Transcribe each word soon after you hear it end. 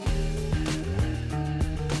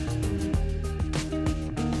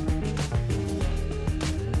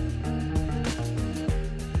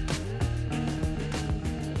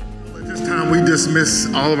dismiss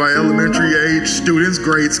all of our elementary age students,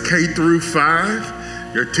 grades K through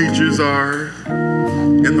 5. Your teachers are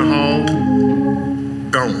in the hall,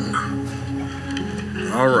 gone.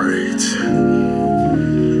 All right.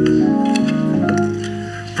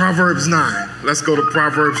 Proverbs 9. Let's go to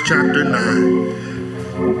Proverbs chapter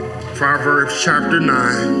 9. Proverbs chapter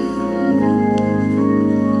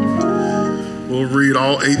 9. We'll read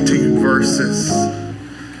all 18 verses.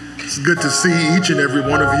 It's good to see each and every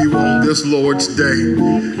one of you on this Lord's Day.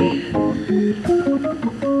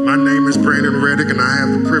 My name is Brandon Reddick, and I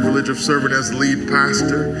have the privilege of serving as lead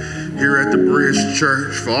pastor here at the Bridge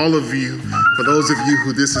Church. For all of you, for those of you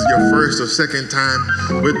who this is your first or second time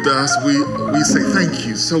with us, we say thank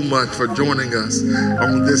you so much for joining us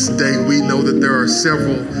on this day. We know that there are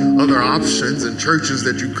several other options and churches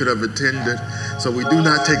that you could have attended, so we do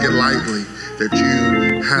not take it lightly that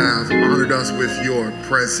you have honored us with your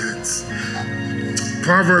presence.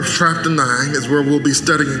 Proverbs chapter 9 is where we'll be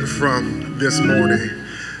studying from this morning.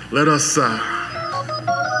 Let us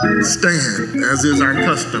stand, as is our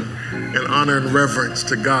custom, in honor and reverence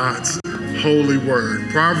to God's holy word.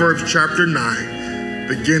 Proverbs chapter 9,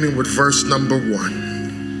 beginning with verse number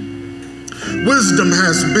 1. Wisdom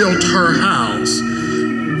has built her house.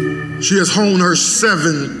 She has hewn her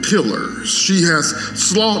 7 pillars. She has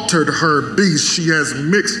slaughtered her beasts. She has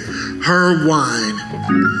mixed her wine.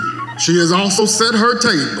 She has also set her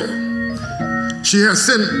table. She has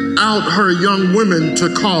sent out her young women to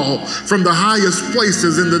call from the highest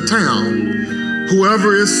places in the town.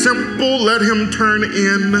 Whoever is simple, let him turn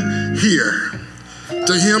in here.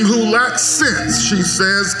 To him who lacks sense, she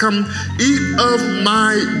says, come eat of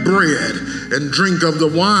my bread and drink of the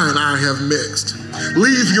wine I have mixed.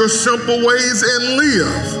 Leave your simple ways and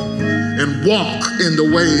live, and walk in the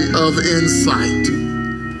way of insight.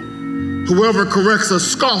 Whoever corrects a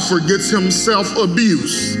scoffer gets himself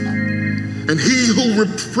abuse, and he who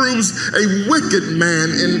reproves a wicked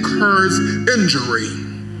man incurs injury.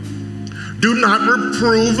 Do not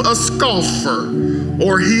reprove a scoffer,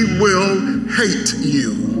 or he will hate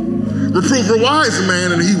you. Reprove a wise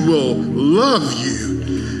man, and he will love you.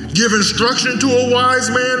 Give instruction to a wise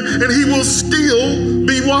man, and he will still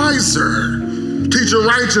be wiser. Teach a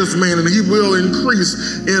righteous man, and he will increase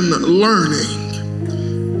in learning.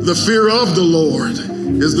 The fear of the Lord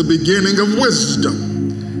is the beginning of wisdom,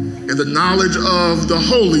 and the knowledge of the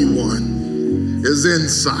Holy One is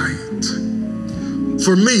insight.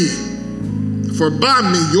 For by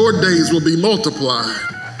me, your days will be multiplied,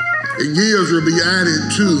 and years will be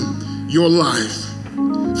added to your life.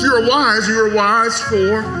 If you're wise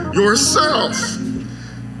for yourself.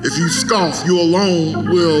 If you scoff, you alone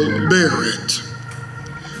will bear it.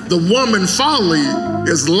 The woman folly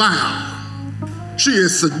is loud. She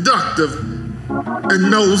is seductive and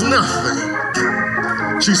knows nothing.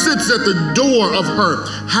 She sits at the door of her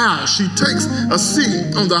house. She takes a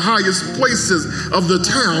seat on the highest places of the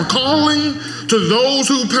town, calling to those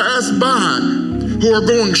who pass by, who are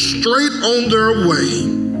going straight on their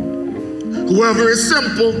way. Whoever is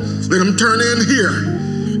simple, let him turn in here.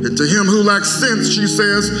 And to him who lacks sense, she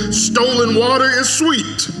says, stolen water is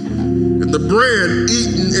sweet, and the bread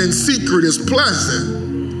eaten in secret is pleasant.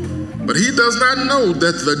 But he does not know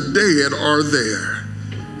that the dead are there,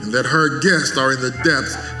 and that her guests are in the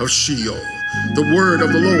depths of Sheol. The word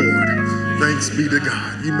of the Lord. Thanks be to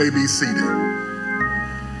God. You may be seated.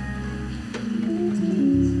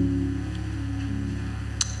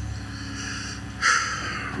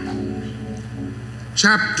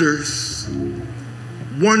 Chapters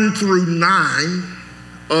 1 through 9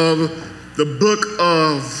 of the book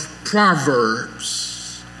of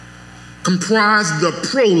Proverbs comprise the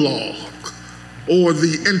prologue, or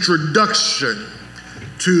the introduction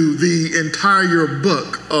to the entire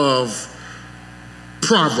book of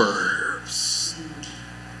Proverbs.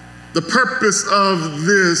 The purpose of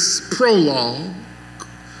this prologue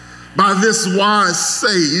by this wise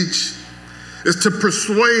sage is to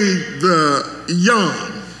persuade the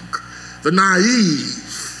young, the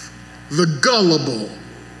naive, the gullible,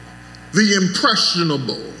 the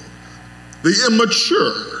impressionable, the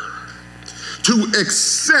immature, to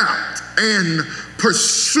accept and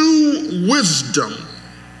pursue wisdom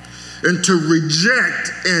and to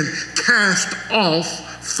reject and cast off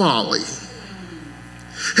folly.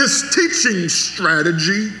 His teaching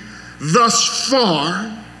strategy thus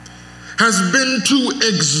far has been to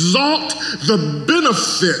exalt the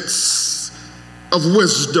benefits of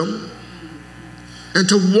wisdom and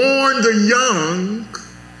to warn the young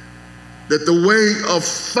that the way of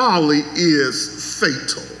folly is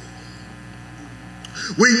fatal.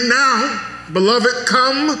 We now, beloved,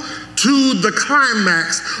 come to the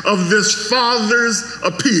climax of this father's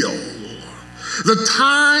appeal. The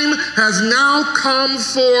time has now come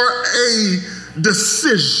for a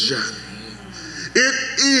decision. It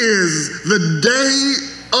is the day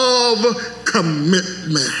of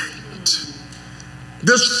commitment.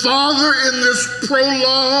 This father in this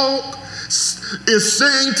prologue is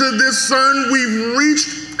saying to this son, we've reached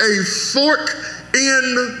a fork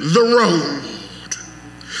in the road.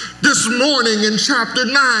 This morning in chapter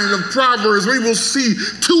 9 of Proverbs, we will see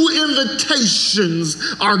two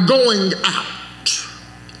invitations are going out.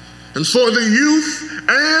 And for the youth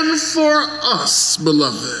and for us,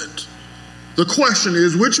 beloved, the question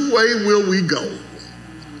is, which way will we go?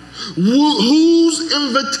 Whose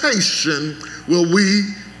invitation will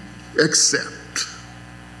we accept?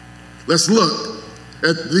 Let's look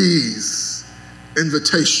at these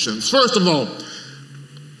invitations. First of all,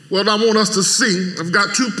 what I want us to see, I've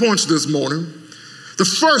got 2 points this morning. The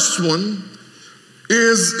first one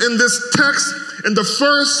is in this text, in the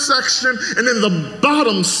first section and in the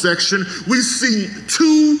bottom section, we see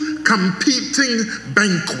two competing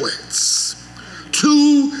banquets.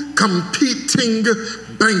 Two competing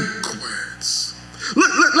banquets.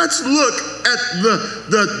 Let's look at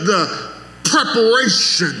the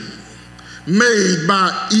preparation made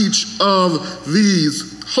by each of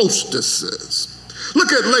these hostesses.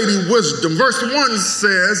 Look at Lady Wisdom. Verse 1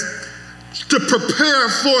 says, to prepare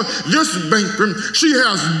for this banquet, she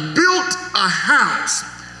has built a house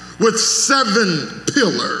with 7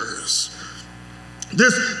 pillars.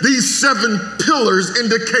 These 7 pillars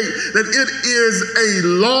indicate that it is a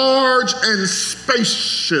large and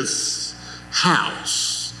spacious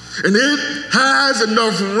house. And it has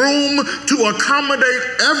enough room to accommodate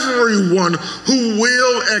everyone who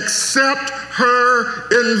will accept her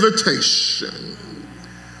invitation.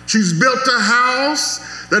 She's built a house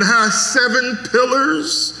that has 7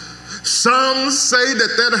 pillars. Some say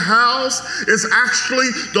that house is actually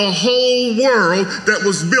the whole world that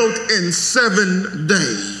was built in 7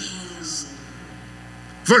 days.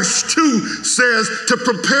 Verse 2 says, to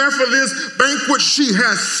prepare for this banquet, she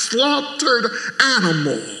has slaughtered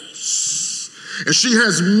animals. And she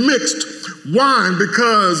has mixed wine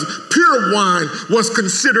because pure wine was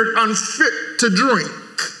considered unfit to drink.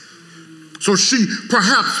 So she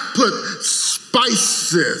perhaps put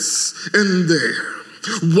spices in there.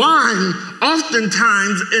 Wine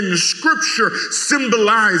oftentimes in the scripture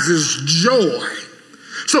symbolizes joy.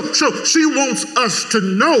 So she wants us to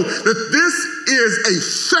know that this is a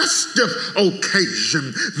festive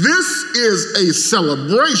occasion. This is a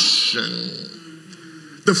celebration.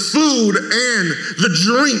 The food and the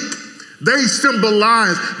drink, they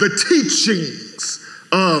symbolize the teachings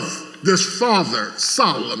of this father,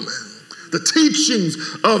 Solomon. The teachings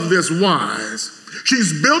of this wise.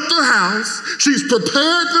 She's built the house, she's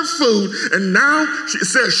prepared the food, and now she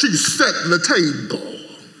says she's set the table.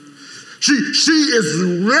 She is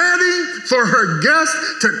ready for her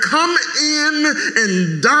guests to come in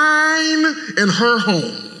and dine in her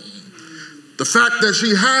home. The fact that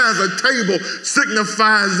she has a table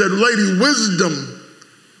signifies that Lady Wisdom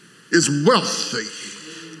is wealthy.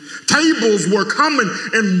 Tables were common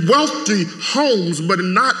in wealthy homes, but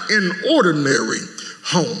not in ordinary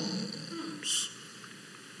homes.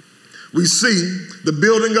 We see the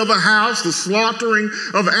building of a house, the slaughtering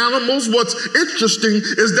of animals. What's interesting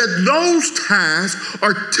is that those tasks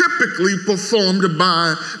are typically performed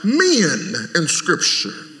by men in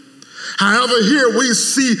Scripture. However, here we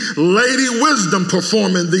see Lady Wisdom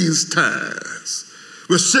performing these tasks,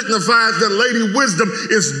 which signifies that Lady Wisdom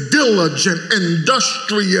is diligent,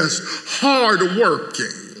 industrious,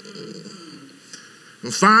 hardworking.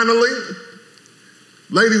 And finally,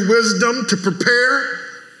 Lady Wisdom, to prepare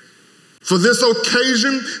for this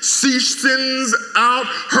occasion, she sends out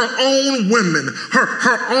her own women,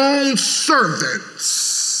 her own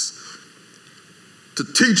servants, to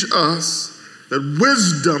teach us that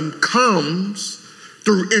wisdom comes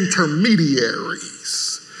through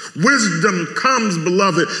intermediaries. Wisdom comes,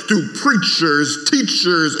 beloved, through preachers,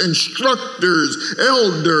 teachers, instructors,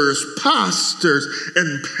 elders, pastors,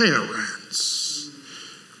 and parents.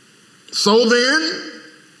 So then,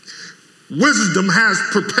 wisdom has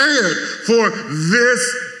prepared for this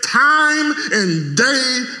time and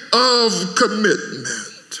day of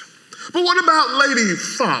commitment. But what about Lady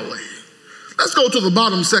Folly? Let's go to the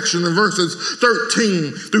bottom section in verses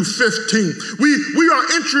 13 through 15. We are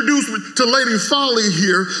introduced to Lady Folly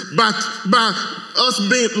here by us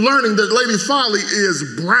learning that Lady Folly is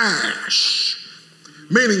brash,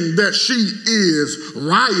 meaning that she is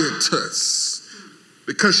riotous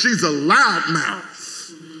because she's a loudmouth.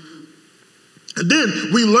 And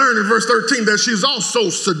then we learn in verse 13 that she's also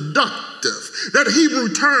seductive. That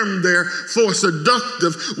Hebrew term there for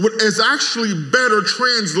seductive is actually better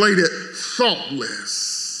translated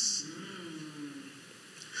thoughtless.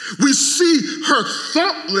 We see her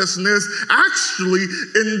thoughtlessness actually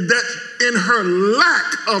in her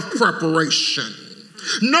lack of preparation.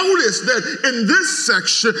 Notice that in this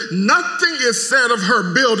section, nothing is said of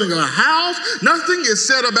her building a house. Nothing is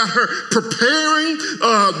said about her preparing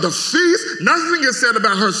the feast. Nothing is said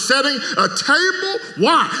about her setting a table.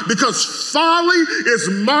 Why? Because folly is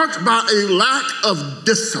marked by a lack of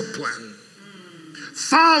discipline.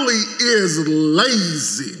 Folly is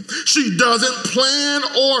lazy. She doesn't plan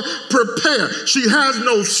or prepare. She has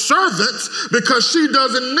no servants because she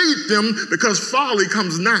doesn't need them, because folly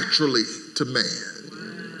comes naturally to man.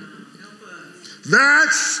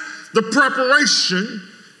 That's the preparation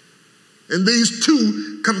in these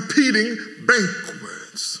two competing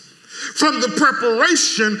banquets. From the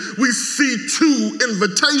preparation, we see two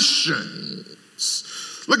invitations.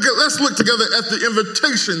 Let's look together at the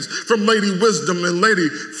invitations from Lady Wisdom and Lady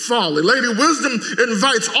Folly. Lady Wisdom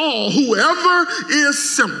invites all, whoever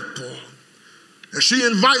is simple. And she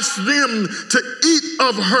invites them to eat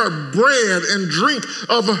of her bread and drink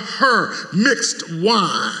of her mixed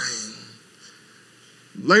wine.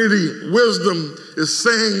 Lady Wisdom is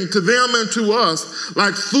saying to them and to us,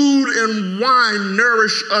 like food and wine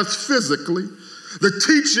nourish us physically, the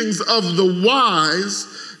teachings of the wise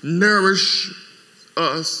nourish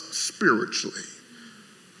us spiritually.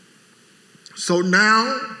 So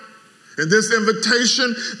now, in this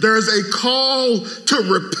invitation, there's a call to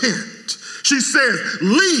repent. She says,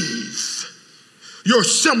 leave your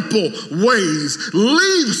simple ways,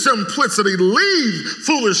 leave simplicity, leave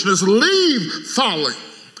foolishness, leave folly.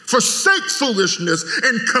 Forsake foolishness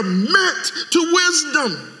and commit to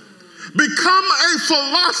wisdom. Become a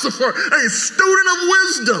philosopher, a student of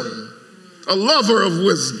wisdom, a lover of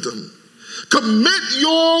wisdom. Commit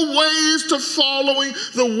your ways to following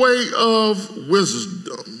the way of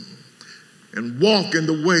wisdom and walk in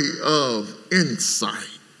the way of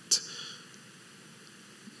insight.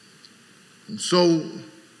 And so,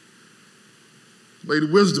 Lady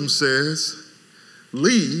Wisdom says,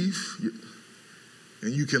 leave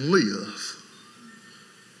and you can live.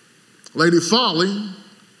 Lady Folly,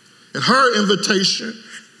 in her invitation,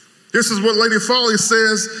 this is what Lady Folly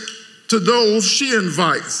says to those she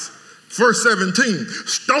invites. Verse 17,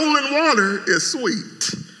 stolen water is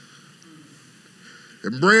sweet,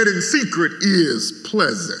 and bread in secret is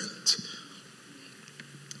pleasant.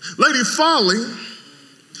 Lady Folly,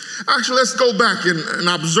 actually, let's go back and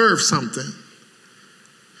observe something.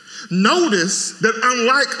 Notice that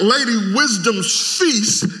unlike Lady Wisdom's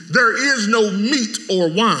feast, there is no meat or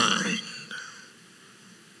wine.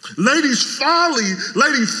 Lady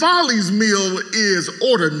Folly's meal is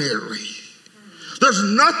ordinary. There's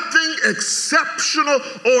nothing exceptional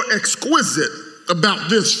or exquisite about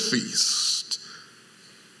this feast.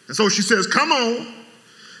 And so she says, come on,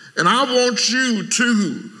 and I want you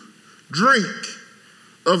to drink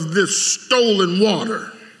of this stolen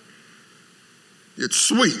water. It's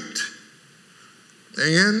sweet.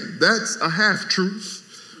 And that's a half-truth.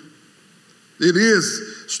 It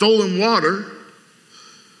is stolen water,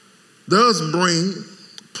 does bring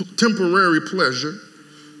temporary pleasure.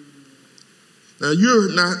 Now,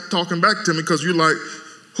 you're not talking back to me because you're like,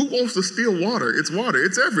 who wants to steal water? It's water.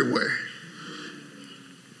 It's everywhere.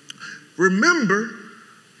 Remember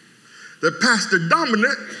that Pastor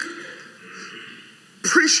Dominic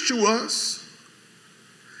preached to us,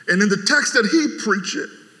 and in the text that he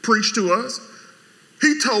preached to us,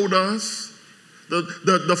 he told us,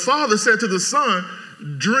 the Father said to the Son,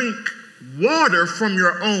 drink water from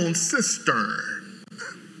your own cistern.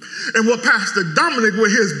 And what Pastor Dominic,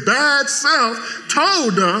 with his bad self,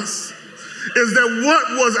 told us is that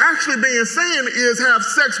what was actually being said is have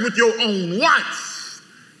sex with your own wife.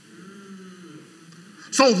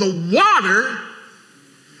 So the water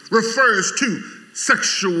refers to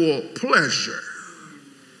sexual pleasure.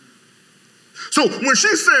 So when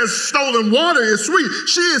she says stolen water is sweet,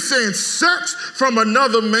 she is saying sex from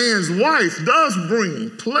another man's wife does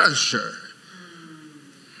bring pleasure.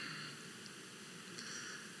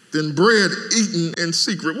 Then bread eaten in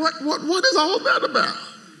secret. What is all that about?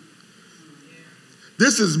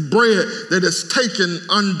 This is bread that is taken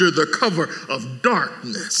under the cover of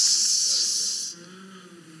darkness.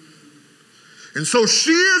 And so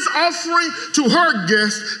she is offering to her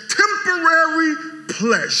guests temporary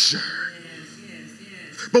pleasure.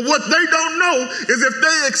 But what they don't know is if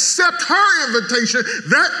they accept her invitation,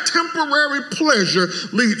 that temporary pleasure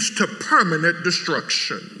leads to permanent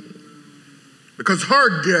destruction. Because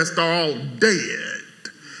her guests are all dead.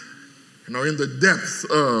 and are in the depths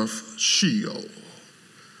of Sheol.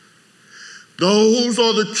 Those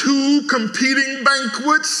are the two competing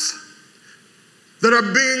banquets that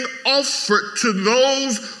are being offered to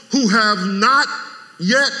those who have not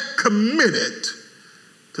yet committed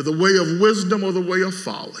to the way of wisdom or the way of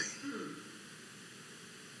folly.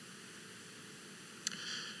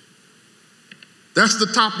 That's the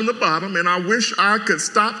top and the bottom, and I wish I could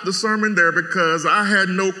stop the sermon there because I had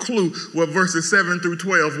no clue what verses 7 through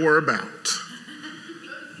 12 were about.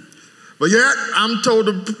 But yet, I'm told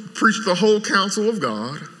to preach the whole counsel of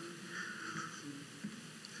God.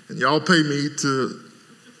 And y'all pay me to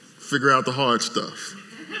figure out the hard stuff.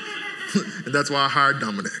 And that's why I hired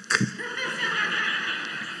Dominic.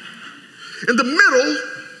 In the middle,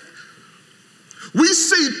 we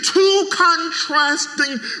see two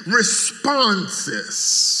contrasting responses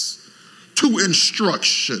to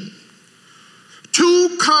instruction.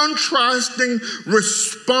 Two contrasting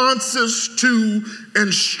responses to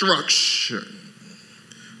instruction.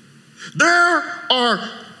 There are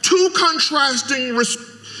two contrasting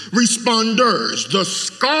responders, the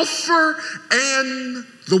scoffer and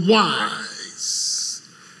the wise.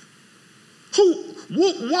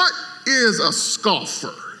 What is a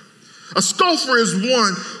scoffer? A scoffer is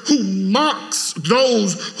one who mocks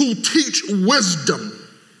those who teach wisdom.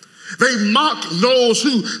 They mock those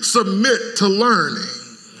who submit to learning.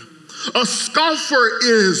 A scoffer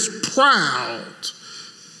is proud.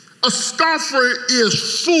 A scoffer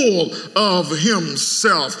is full of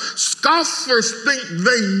himself. Scoffers think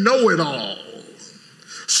they know it all.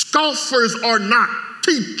 Scoffers are not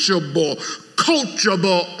teachable,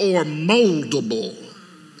 coachable, or moldable.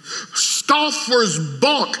 Scoffers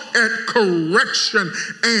balk at correction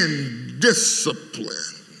and discipline.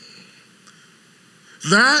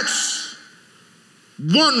 That's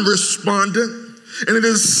one respondent. And it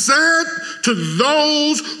is said to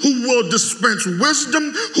those who will dispense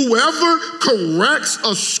wisdom, whoever corrects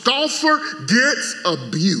a scoffer gets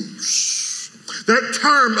abuse. That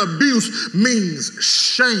term abuse means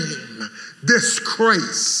shame,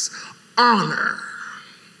 disgrace, honor.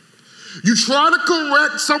 You try to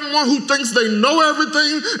correct someone who thinks they know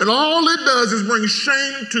everything, and all it does is bring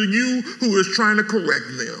shame to you who is trying to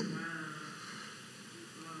correct them.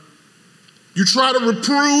 You try to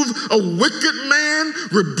reprove a wicked man,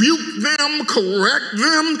 rebuke them, correct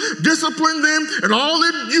them, discipline them, and all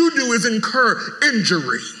that you do is incur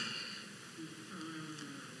injury.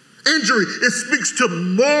 Injury, it speaks to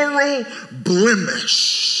moral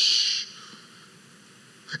blemish.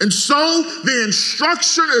 And so the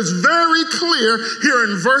instruction is very clear here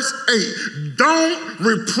in verse 8. Don't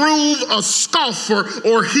reprove a scoffer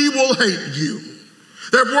or he will hate you.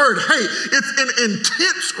 That word hate, it's an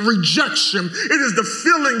intense rejection. It is the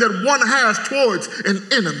feeling that one has towards an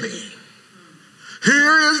enemy.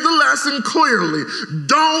 Here is the lesson clearly.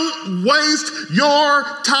 Don't waste your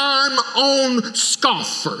time on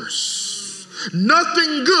scoffers.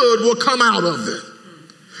 Nothing good will come out of it.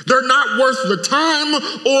 They're not worth the time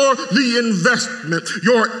or the investment.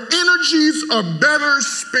 Your energies are better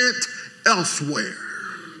spent elsewhere.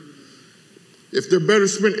 If they're better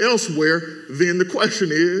spent elsewhere, then the question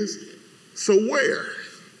is, so where?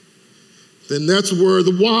 Then that's where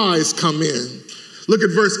the wise come in. Look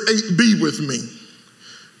at verse 8b with me.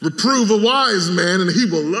 Reprove a wise man and he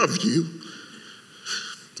will love you.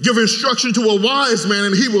 Give instruction to a wise man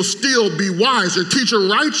and he will still be wiser. Teach a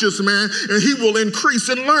righteous man and he will increase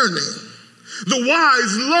in learning. The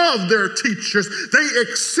wise love their teachers. They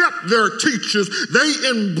accept their teachers. They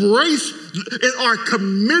embrace and are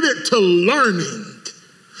committed to learning.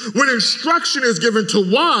 When instruction is given to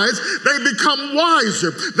wise, they become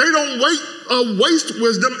wiser. They don't waste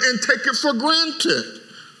wisdom and take it for granted.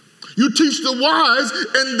 You teach the wise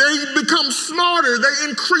and they become smarter. They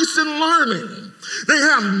increase in learning. They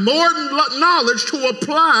have more knowledge to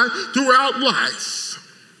apply throughout life.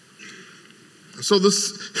 So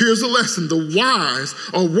here's a lesson. The wise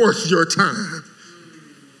are worth your time.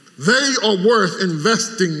 They are worth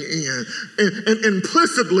investing in. And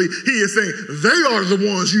implicitly, he is saying they are the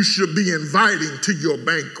ones you should be inviting to your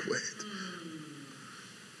banquet.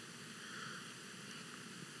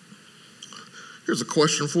 Here's a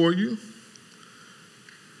question for you.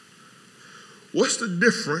 What's the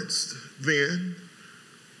difference then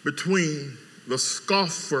between the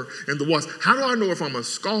scoffer and the wise? How do I know if I'm a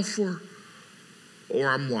scoffer or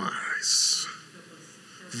I'm wise?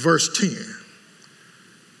 Verse 10.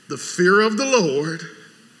 The fear of the Lord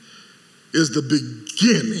is the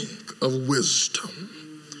beginning of wisdom.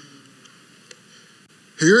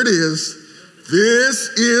 Here it is. This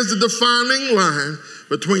is the defining line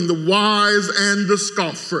between the wise and the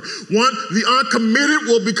scoffer. The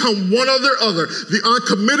uncommitted will become one or the other. The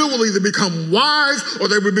uncommitted will either become wise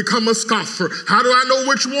or they will become a scoffer. How do I know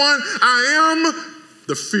which one? I am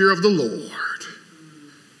the fear of the Lord.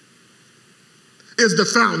 Is the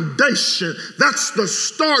foundation. That's the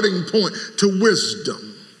starting point to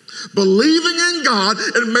wisdom. Believing in God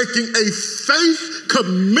and making a faith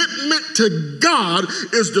commitment to God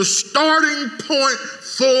is the starting point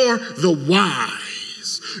for the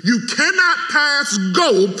wise. You cannot pass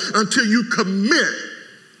go until you commit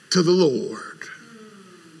to the Lord.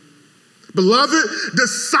 Beloved,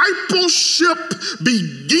 discipleship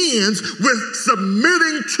begins with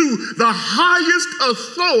submitting to the highest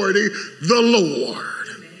authority, the Lord.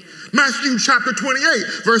 Matthew chapter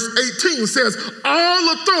 28, verse 18 says,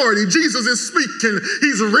 all authority, Jesus is speaking,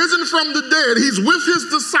 he's risen from the dead, he's with his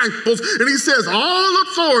disciples, and he says, all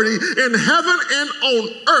authority in heaven and on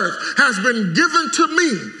earth has been given to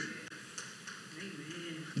me.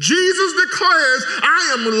 Jesus declares,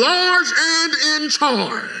 I am large and in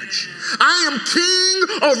charge. I am king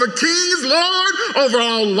over kings, Lord over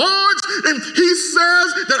all lords. And he says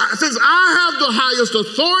that since I have the highest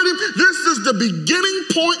authority, this is the beginning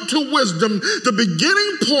point to wisdom, the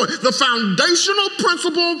beginning point, the foundational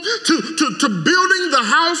principle to building the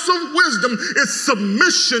house of wisdom is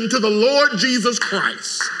submission to the Lord Jesus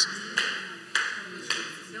Christ.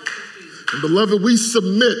 And beloved, we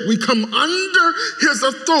submit, we come under his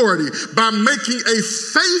authority by making a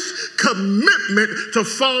faith commitment to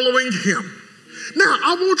following him. Now,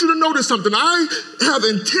 I want you to notice something. I have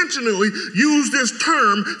intentionally used this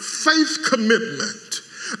term, faith commitment.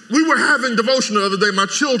 We were having devotion the other day, my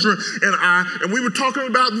children and I, and we were talking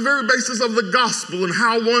about the very basis of the gospel and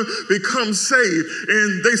how one becomes saved.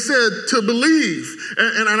 And they said to believe.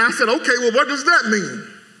 And I said, okay, well, what does that mean?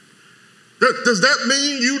 Does that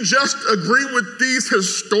mean you just agree with these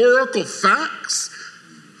historical facts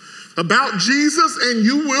about Jesus and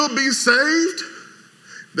you will be saved?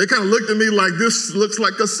 They kind of looked at me like, this looks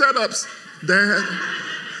like a setup, Dad.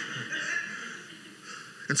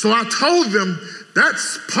 And so I told them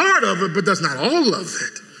that's part of it, but that's not all of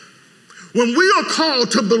it. When we are called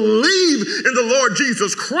to believe in the Lord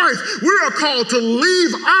Jesus Christ, we are called to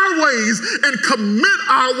leave our ways and commit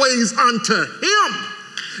our ways unto him.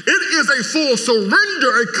 It is a full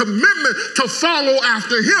surrender, a commitment to follow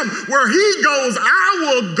after him. Where he goes, I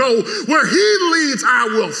will go. Where he leads, I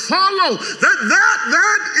will follow.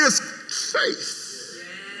 That is faith.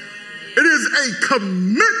 It is a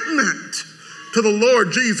commitment to the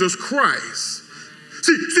Lord Jesus Christ.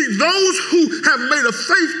 See, those who have made a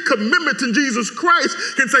faith commitment to Jesus Christ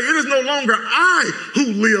can say, it is no longer I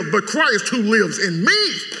who live, but Christ who lives in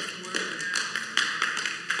me.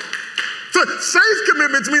 So faith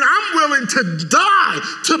commitments mean I'm willing to die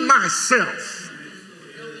to myself.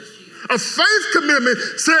 A faith commitment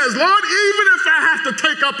says, Lord, even if I have to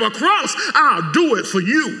take up a cross, I'll do it for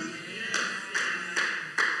you.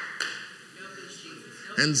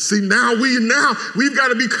 And see, now we've got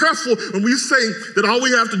to be careful when we say that all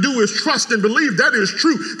we have to do is trust and believe. That is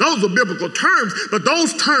true. Those are biblical terms, but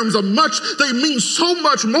those terms are they mean so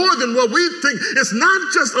much more than what we think. It's not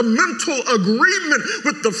just a mental agreement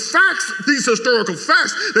with the facts, these historical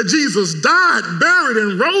facts, that Jesus died, buried,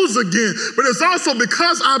 and rose again, but it's also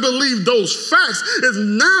because I believe those facts,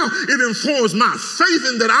 it informs my faith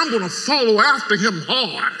in that I'm going to follow after him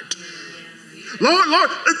hard. Lord,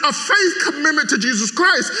 a faith commitment to Jesus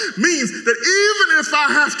Christ means that even if I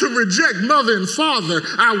have to reject mother and father,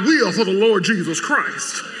 I will for the Lord Jesus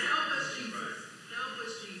Christ.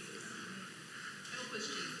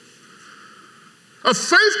 A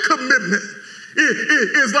faith commitment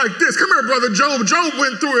is like this. Come here, brother Job. Job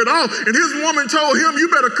went through it all, and his woman told him, you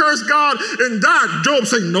better curse God and die. Job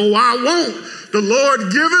said, no, I won't. The Lord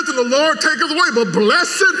giveth and the Lord taketh away, but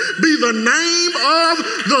blessed be the name of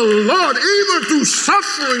the Lord. Even through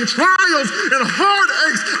suffering, trials, and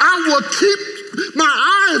heartaches, I will keep my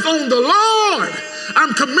eyes on the Lord.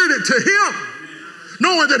 I'm committed to him,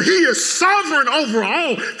 knowing that he is sovereign over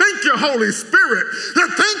all. Thank you, Holy Spirit.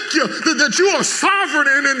 Thank you that you are sovereign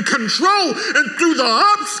and in control, and through the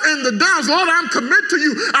ups and the downs, Lord, I'm committed to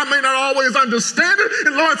you. I may not always understand it,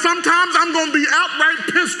 and Lord, sometimes I'm going to be outright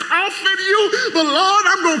pissed off at you, but Lord,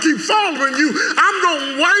 I'm going to keep following you. I'm going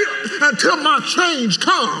to wait until my change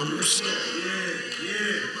comes.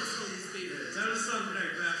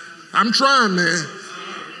 I'm trying, man.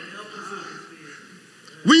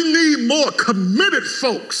 We need more committed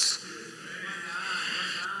folks.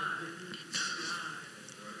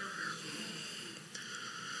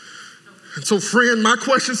 And so, friend, my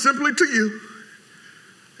question simply to you,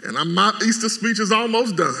 and my Easter speech is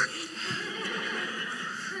almost done.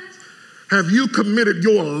 Have you committed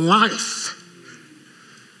your life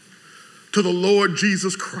to the Lord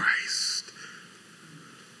Jesus Christ?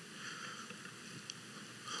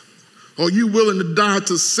 Are you willing to die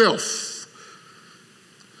to self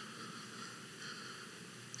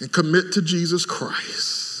and commit to Jesus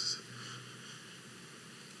Christ?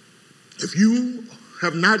 If you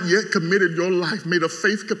have not yet committed your life, made a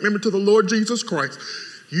faith commitment to the Lord Jesus Christ,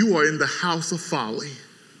 you are in the house of folly.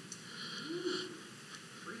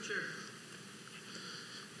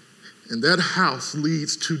 And that house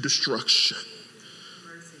leads to destruction.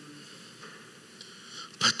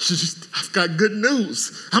 But I've got good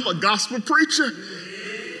news. I'm a gospel preacher.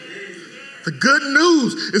 The good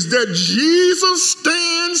news is that Jesus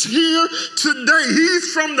stands here today. He's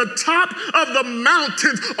from the top of the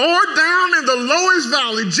mountains or down in the lowest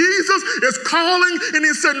valley. Jesus is calling, and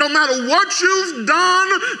he said, no matter what you've done,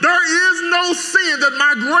 there is no sin that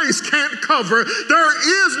my grace can't cover. There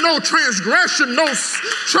is no transgression, no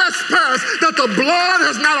trespass that the blood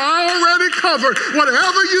has not already covered.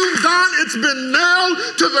 Whatever you've done, it's been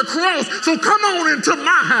nailed to the cross. So come on into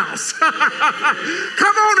my house.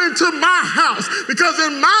 Come on into my house, because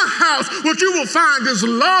in my house what you will find is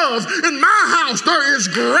love. In my house there is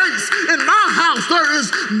grace. In my house there is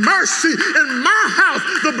mercy. In my house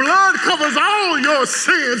the blood covers all your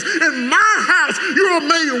sins. In my house you are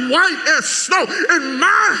made white as snow. In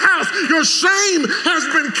my house your shame has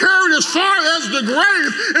been carried as far as the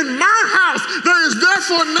grave. In my house there is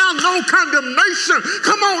therefore now no condemnation.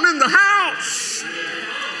 Come on in the house.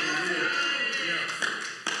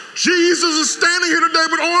 Jesus is standing here today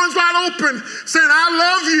with arms wide open saying, I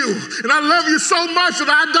love you, and I love you so much that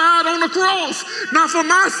I died on the cross. Not for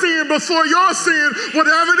my sin, but for your sin.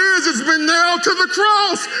 Whatever it is, it's been nailed to the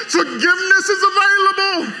cross. Forgiveness is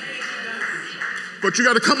available. But you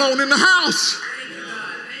got to come on in the house.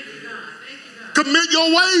 Commit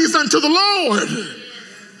your ways unto the Lord.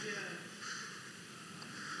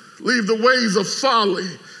 Leave the ways of folly,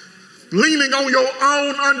 leaning on your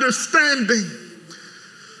own understanding.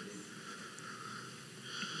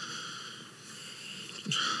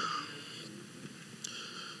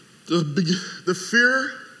 The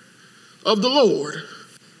fear of the Lord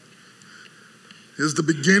is the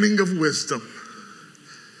beginning of wisdom.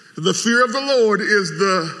 The fear of the Lord is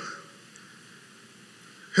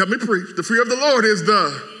help me preach. The fear of the Lord is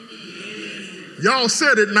y'all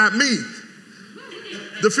said it, not me.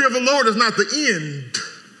 The fear of the Lord is not the end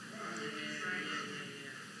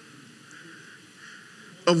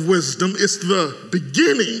of wisdom. It's the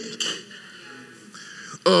beginning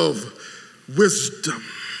of wisdom.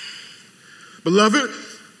 Beloved,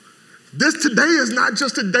 this today is not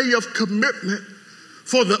just a day of commitment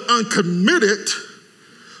for the uncommitted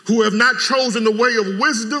who have not chosen the way of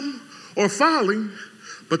wisdom or folly,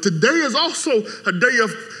 but today is also a day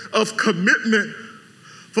of commitment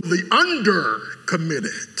for the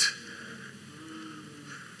under-committed.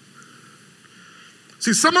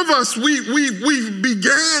 See, some of us, we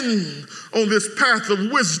began on this path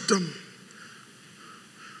of wisdom.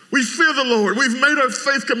 We fear the Lord. We've made a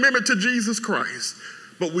faith commitment to Jesus Christ,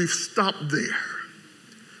 but we've stopped there.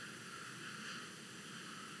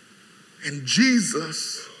 And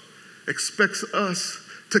Jesus expects us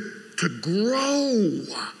to grow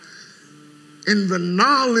in the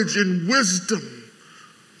knowledge and wisdom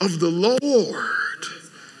of the Lord.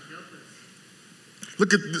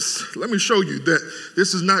 Look at this. Let me show you that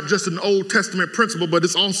this is not just an Old Testament principle, but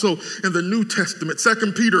it's also in the New Testament.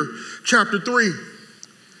 2 Peter chapter 3.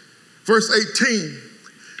 Verse 18,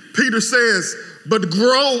 Peter says, but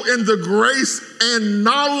grow in the grace and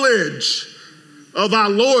knowledge of our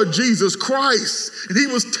Lord Jesus Christ. And he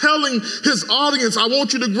was telling his audience, I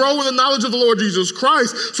want you to grow in the knowledge of the Lord Jesus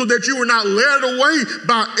Christ so that you are not led away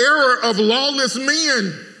by error of lawless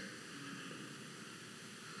men.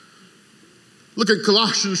 Look at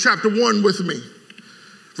Colossians chapter 1 with me.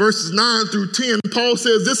 Verses 9 through 10, Paul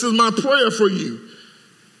says, this is my prayer for you.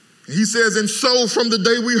 He says, and so from the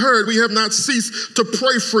day we heard, we have not ceased to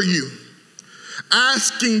pray for you,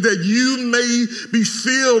 asking that you may be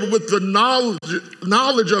filled with the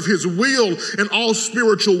knowledge of his will and all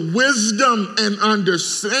spiritual wisdom and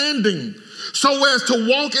understanding, so as to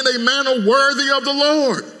walk in a manner worthy of the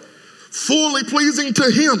Lord, fully pleasing to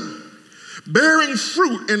him, bearing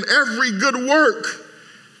fruit in every good work,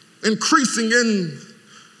 increasing in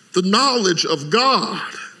the knowledge of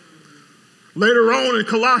God. Later on in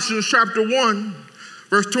Colossians chapter 1,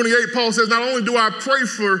 verse 28, Paul says, not only do I pray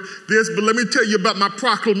for this, but let me tell you about my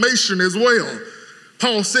proclamation as well.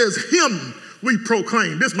 Paul says, him we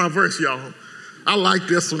proclaim. This is my verse, y'all. I like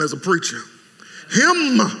this one as a preacher.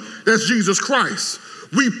 Him, that's Jesus Christ,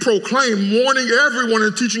 we proclaim, warning everyone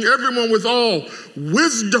and teaching everyone with all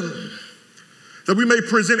wisdom, that we may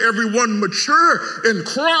present everyone mature in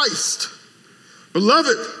Christ.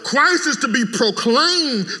 Beloved, Christ is to be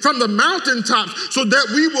proclaimed from the mountaintops so that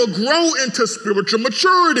we will grow into spiritual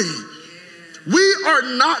maturity. We are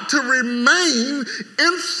not to remain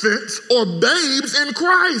infants or babes in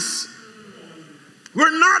Christ.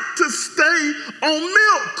 We're not to stay on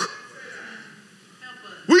milk.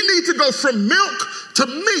 We need to go from milk to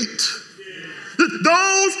meat.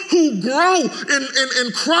 Those who grow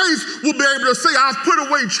in Christ will be able to say, I've put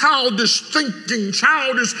away childish thinking,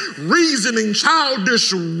 childish reasoning,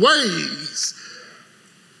 childish ways.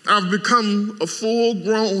 I've become a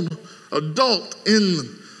full-grown adult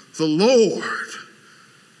in the Lord.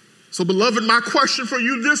 So, beloved, my question for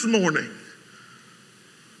you this morning,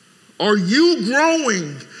 are you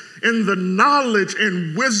growing in the knowledge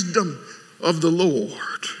and wisdom of the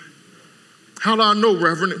Lord? How do I know,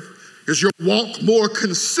 Reverend? Is your walk more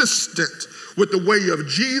consistent with the way of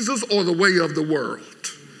Jesus or the way of the world?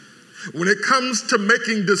 When it comes to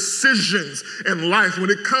making decisions in life, when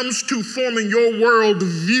it comes to forming your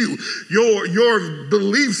worldview, your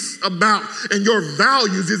beliefs about and your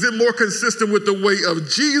values, is it more consistent with the way of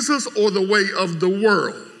Jesus or the way of the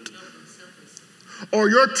world? Or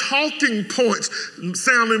your talking points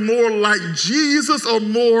sounding more like Jesus or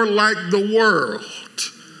more like the world?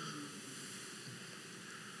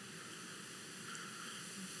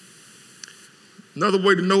 Another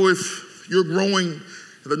way to know if you're growing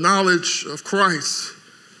in the knowledge of Christ,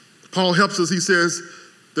 Paul helps us. He says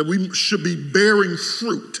that we should be bearing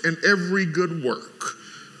fruit in every good work.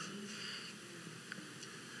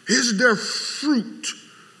 Is there fruit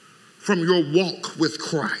from your walk with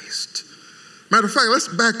Christ? Matter of fact, let's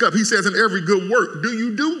back up. He says in every good work, do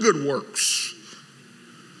you do good works?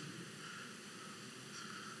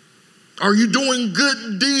 Are you doing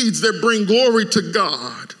good deeds that bring glory to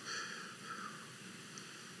God?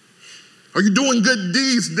 Are you doing good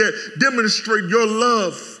deeds that demonstrate your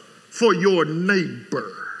love for your neighbor?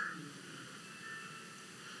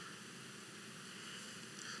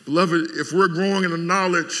 Beloved, if we're growing in the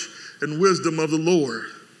knowledge and wisdom of the Lord,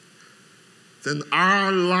 then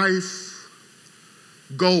our life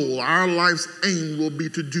goal, our life's aim will be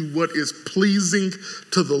to do what is pleasing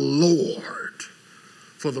to the Lord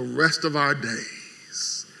for the rest of our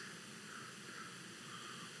days.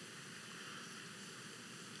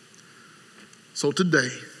 So today,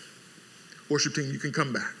 worship team, you can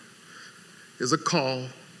come back, is a call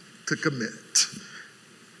to commit.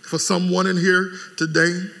 For someone in here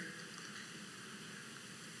today,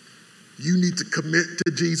 you need to commit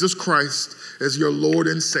to Jesus Christ as your Lord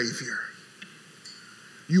and Savior.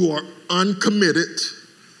 You are uncommitted,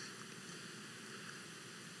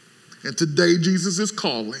 and today Jesus is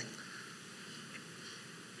calling.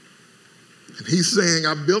 And he's saying,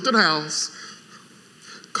 I built a house,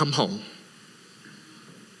 come home.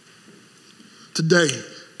 Today,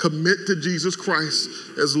 commit to Jesus Christ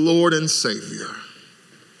as Lord and Savior.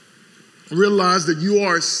 Realize that you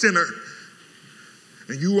are a sinner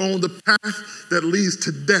and you are on the path that leads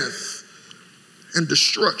to death and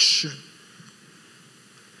destruction.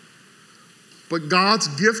 But God's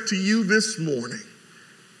gift to you this morning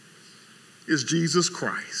is Jesus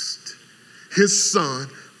Christ, his Son,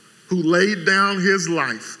 who laid down his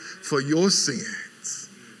life for your sins.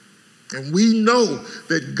 And we know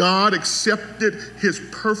that God accepted his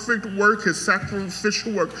perfect work, his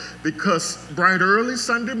sacrificial work, because bright early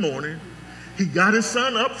Sunday morning, he got his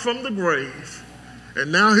son up from the grave.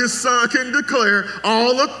 And now his son can declare,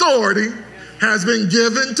 all authority has been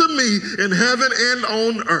given to me in heaven and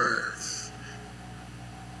on earth.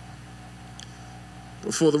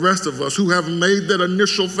 But for the rest of us who have made that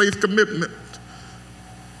initial faith commitment,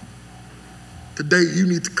 today you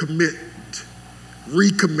need to commit,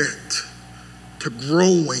 recommit to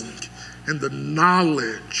growing in the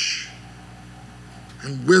knowledge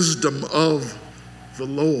and wisdom of the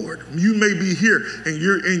Lord. You may be here and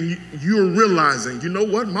you're realizing, you know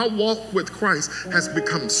what? My walk with Christ has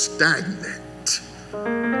become stagnant.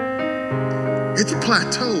 It's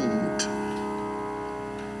plateaued.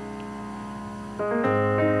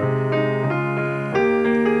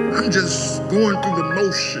 I'm just going through the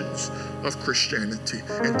motions of Christianity.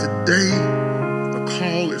 And today, the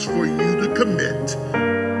call is for you to commit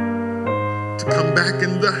to come back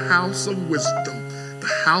in the house of wisdom,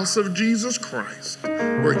 the house of Jesus Christ,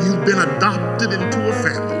 where you've been adopted into a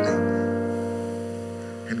family,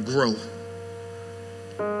 and grow.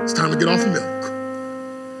 It's time to get off milk.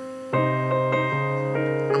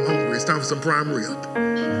 I'm hungry. It's time for some prime rib.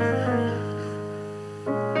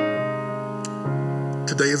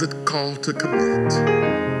 Today is a call to commit.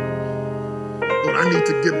 Lord, I need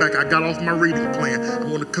to get back. I got off my reading plan. I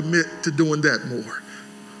want to commit to doing that more.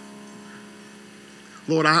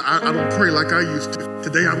 Lord, I don't pray like I used to.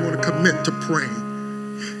 Today I'm going to commit to praying.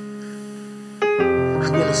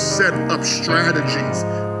 I'm going to set up strategies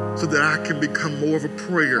so that I can become more of a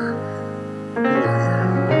prayer warrior.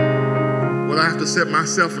 Well, I have to set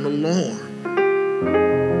myself an alarm.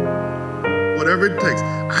 Whatever it takes,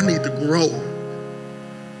 I need to grow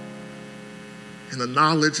in the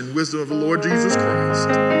knowledge and wisdom of the Lord Jesus Christ.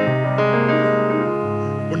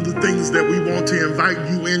 One of the things that we want to invite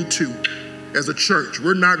you into as a church,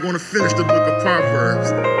 we're not going to finish the book of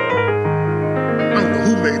Proverbs. I don't know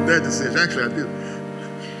who made that decision. Actually, I did.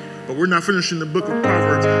 But we're not finishing the book of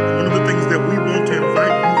Proverbs. And one of the things that we want to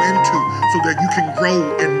invite you into so that you can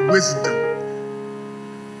grow in wisdom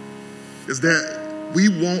is that we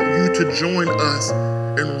want you to join us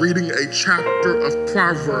in reading a chapter of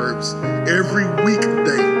Proverbs every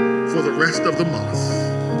weekday for the rest of the month.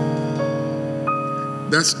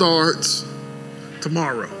 That starts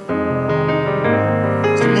tomorrow.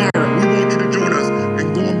 Tomorrow, we want you to join us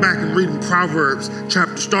in going back and reading Proverbs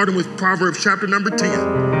chapter, starting with Proverbs chapter number 10. And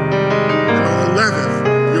on the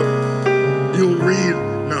 11th, you'll read,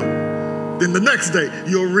 then the next day,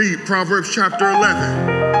 you'll read Proverbs chapter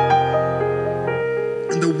 11.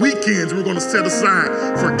 The weekends we're going to set aside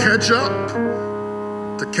for catch up,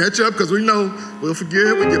 because we know we'll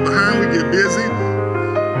forget, we get behind, we get busy.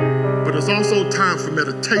 But it's also time for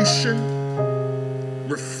meditation,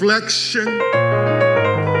 reflection,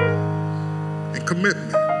 and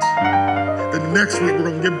commitment. Then the next week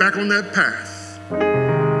we're going to get back on that path,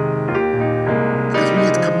 because we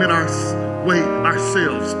need to commit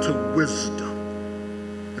ourselves to wisdom.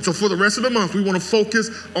 So for the rest of the month, we want to focus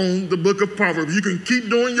on the book of Proverbs. You can keep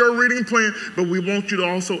doing your reading plan, but we want you to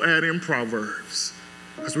also add in Proverbs.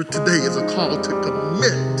 Because today is a call to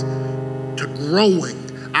commit to growing.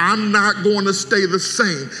 I'm not going to stay the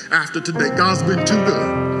same after today. God's been too good.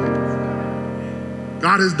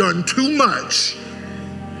 God has done too much.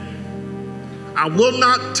 I will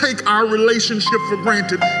not take our relationship for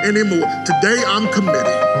granted anymore. Today I'm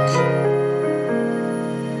committing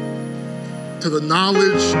to the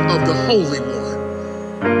knowledge of the Holy One,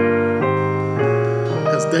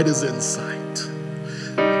 because that is insight.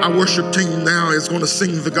 Our worship team now is going to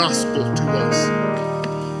sing the gospel to us.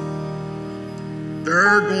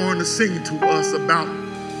 They're going to sing to us about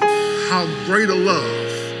how great a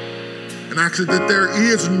love, and actually that there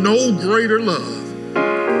is no greater love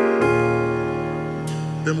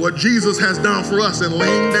than what Jesus has done for us in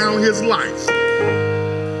laying down his life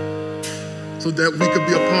so that we could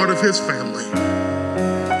be a part of his family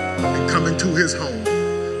and come into his home.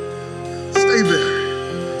 Stay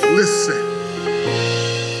there. Listen.